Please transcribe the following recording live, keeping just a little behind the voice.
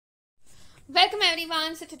Welcome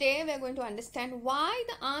everyone. So today we are going to understand why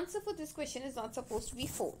the answer for this question is not supposed to be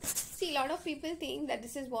 4. See, a lot of people think that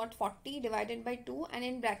this is what 40 divided by 2 and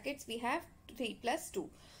in brackets we have 3 plus 2.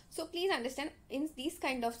 So please understand, in these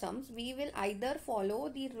kind of sums we will either follow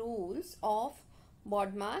the rules of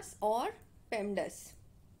BODMAS or PEMDAS.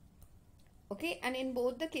 Okay, and in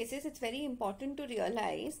both the cases it's very important to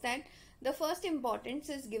realize that the first importance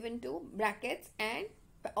is given to brackets and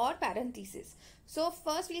or parentheses. So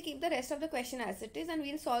first we'll keep the rest of the question as it is and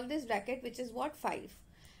we'll solve this bracket, which is what, 5.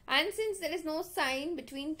 And since there is no sign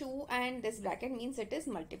between 2 and this bracket, means it is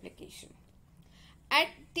multiplication.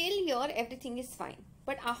 Till here everything is fine.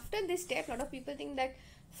 But after this step, a lot of people think that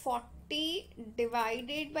 40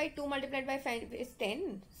 divided by 2 multiplied by 5 is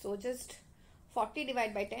 10. So just 40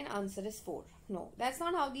 divided by 10, answer is 4. No, that's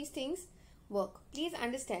not how these things work. Please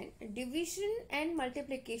understand, division and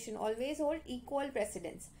multiplication always hold equal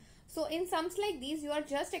precedence. So in sums like these, you are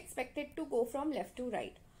just expected to go from left to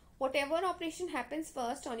right. Whatever operation happens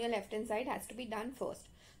first on your left hand side has to be done first.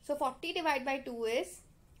 So 40 divided by 2 is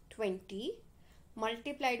 20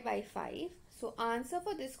 multiplied by 5. So answer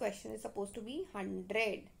for this question is supposed to be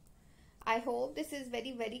 100. I hope this is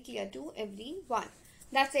very clear to everyone.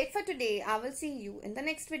 That's it for today. I will see you in the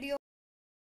next video.